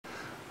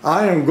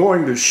I am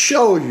going to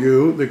show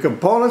you the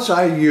components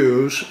I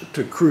use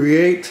to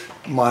create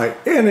my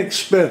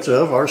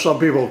inexpensive, or some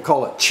people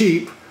call it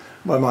cheap,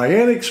 but my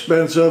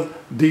inexpensive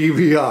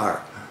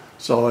DVR.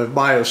 So if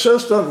my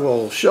assistant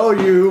will show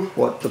you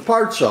what the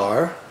parts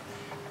are.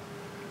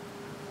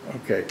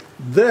 Okay,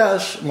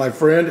 this, my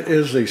friend,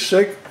 is a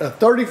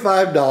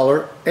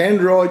 $35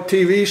 Android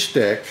TV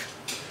stick.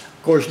 Of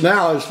course,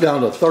 now it's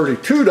down to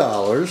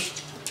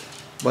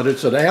 $32, but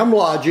it's an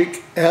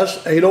Amlogic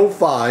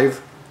S805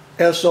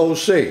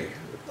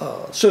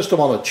 SoC, system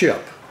on a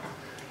chip.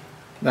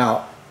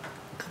 Now,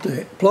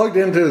 plugged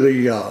into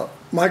the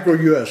micro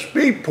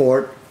USB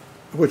port,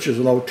 which is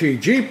an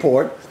OTG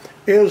port,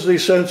 is the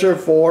sensor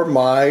for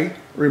my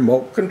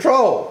remote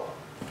control.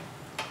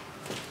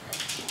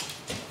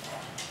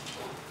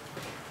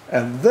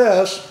 And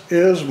this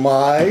is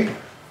my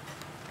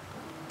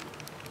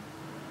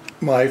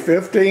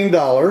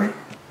 $15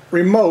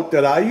 remote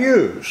that I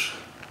use.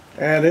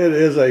 And it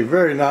is a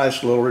very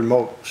nice little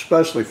remote,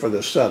 especially for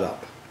this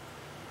setup.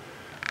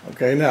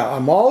 Okay, now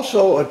I'm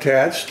also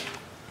attached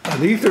an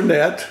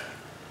Ethernet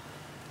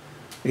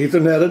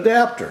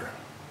adapter.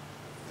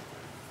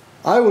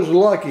 I was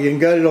lucky and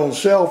got it on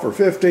sale for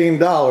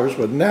 $15,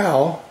 but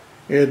now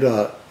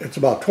it's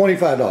about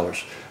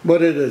 $25.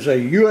 But it is a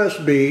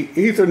USB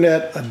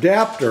Ethernet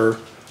adapter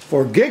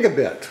for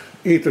gigabit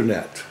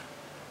Ethernet,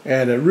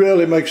 and it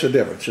really makes a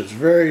difference. It's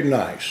very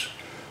nice.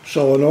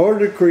 So in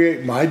order to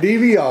create my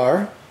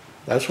DVR,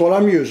 that's what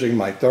I'm using,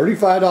 my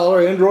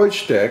 $35 Android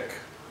stick,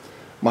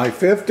 my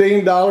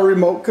 $15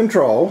 remote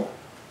control,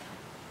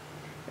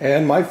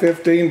 and my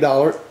 $15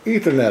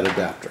 Ethernet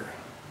adapter.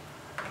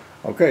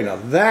 Okay, now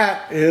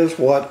that is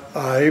what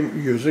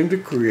I'm using to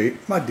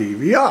create my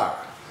DVR.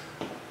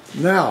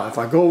 Now, if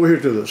I go over here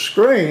to the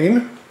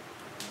screen,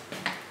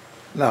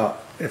 now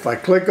if I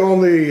click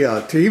on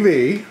the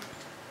TV,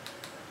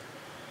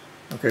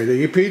 okay,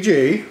 the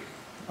EPG,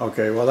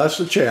 okay, well that's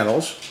the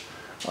channels.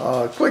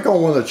 Click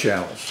on one of the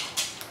channels.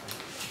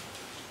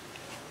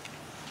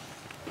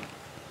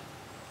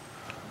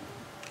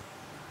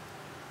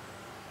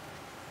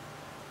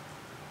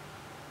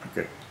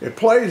 Okay, it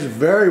plays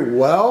very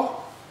well.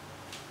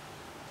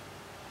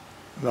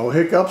 No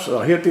hiccups.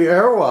 I'll hit the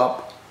arrow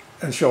up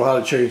and show how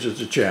to change it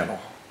to channel.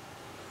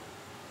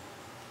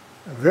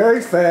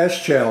 Very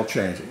fast channel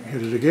changing.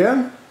 Hit it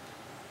again.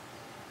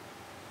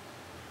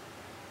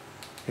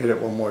 Hit it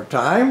one more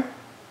time.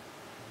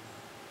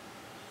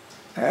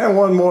 And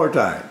one more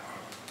time.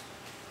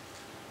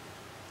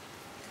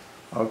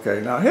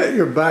 Okay, now hit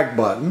your back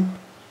button.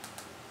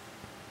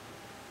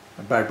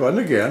 And back button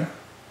again.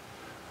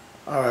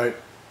 Alright,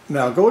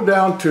 now go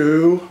down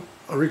to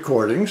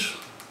recordings.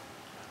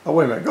 Oh,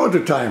 wait a minute, go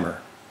to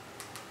timer.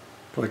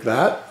 Click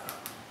that.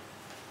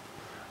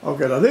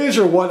 Okay, now these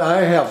are what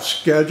I have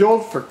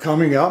scheduled for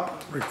coming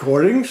up,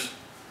 recordings.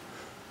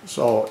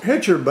 So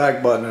hit your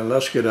back button and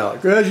let's get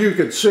out. As you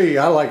can see,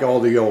 I like all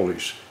the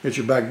oldies. Hit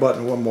your back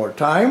button one more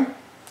time.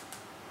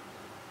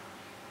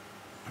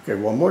 Okay,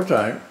 one more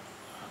time.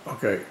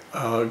 Okay,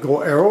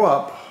 go arrow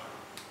up.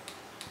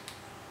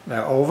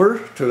 Now over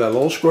to that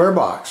little square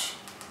box.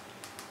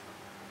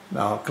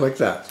 Now click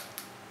that.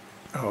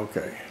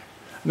 Okay.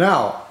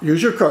 Now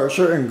use your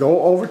cursor and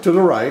go over to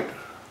the right.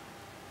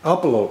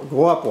 Up a little,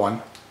 go up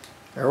one.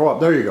 Arrow up,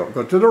 there you go.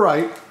 Go to the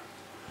right.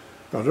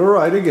 Go to the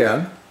right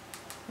again.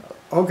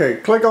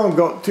 Okay, click on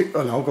go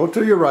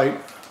to your right.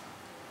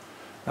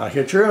 Now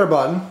hit your enter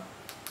button.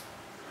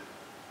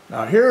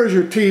 Now here's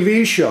your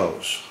TV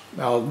shows.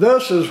 Now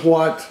this is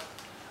what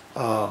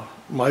my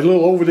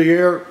little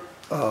over-the-air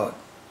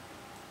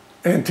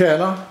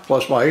antenna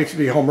plus my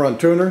HD home run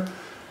tuner.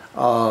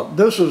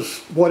 This is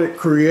what it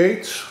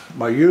creates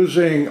by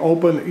using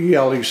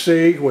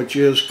OpenELEC, which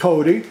is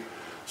Kodi.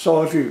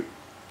 So if you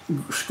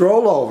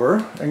scroll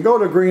over and go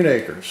to Green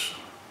Acres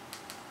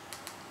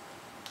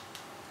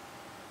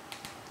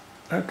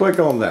and click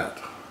on that.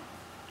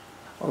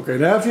 Okay,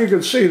 now if you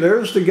can see,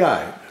 there's the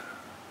guide.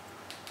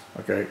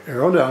 Okay,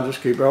 arrow down,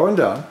 just keep arrowing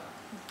down.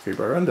 Keep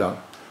arrowing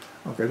down.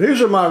 Okay,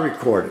 these are my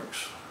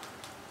recordings.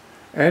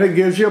 And it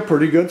gives you a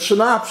pretty good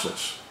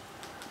synopsis.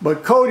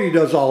 But Kodi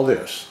does all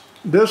this.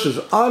 This is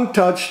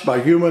untouched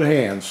by human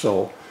hands,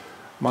 so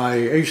my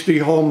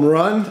HD home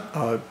run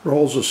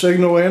rolls a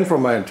signal in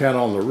from my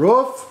antenna on the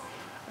roof,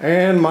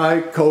 and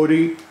my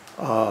Kodi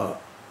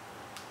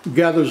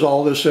gathers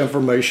all this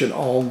information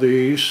on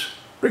these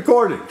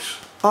recordings,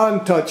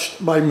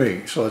 untouched by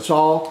me, so it's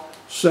all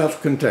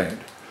self-contained.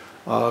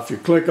 If you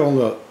click on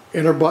the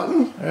enter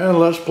button, and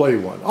let's play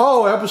one.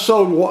 Oh,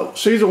 episode 1,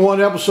 season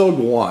 1, episode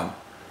 1.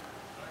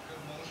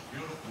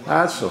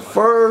 That's the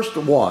first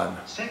one.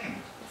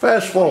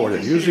 Fast forward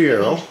it, use the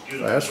arrow,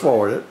 fast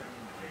forward it,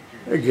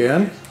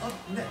 again,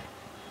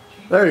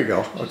 there you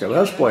go, okay,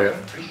 let's play it.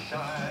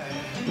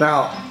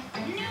 Now,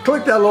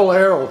 click that little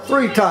arrow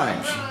 3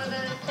 times,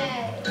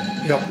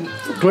 yep,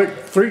 click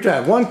 3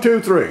 times, 1,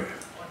 2, 3.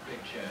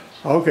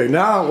 Okay,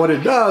 now what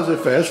it does, it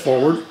fast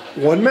forward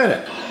 1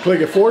 minute,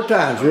 click it 4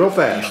 times real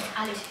fast,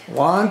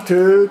 1,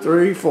 2,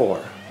 3,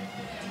 4.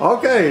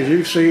 Okay, as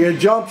you see, it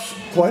jumps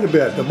quite a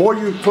bit. The more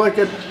you click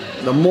it,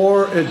 the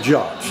more it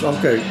jumps.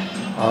 Okay,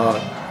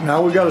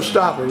 now we got to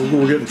stop it.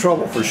 We'll get in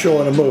trouble for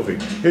showing a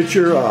movie. Hit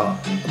your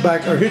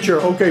hit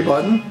your OK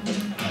button.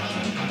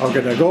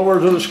 Okay, now go over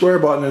to the square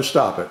button and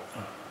stop it.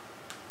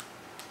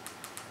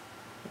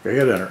 Okay,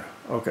 hit enter.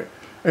 Okay.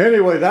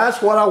 Anyway,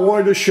 that's what I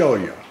wanted to show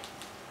you.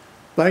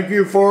 Thank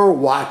you for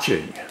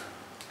watching.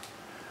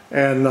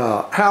 And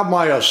have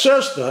my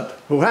assistant,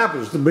 who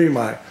happens to be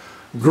my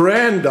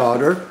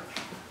granddaughter,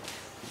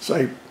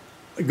 say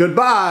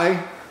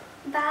goodbye.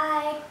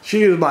 Bye.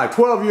 She is my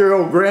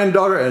 12-year-old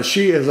granddaughter, and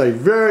she is a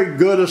very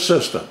good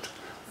assistant.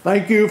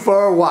 Thank you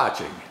for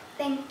watching.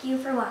 Thank you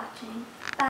for watching.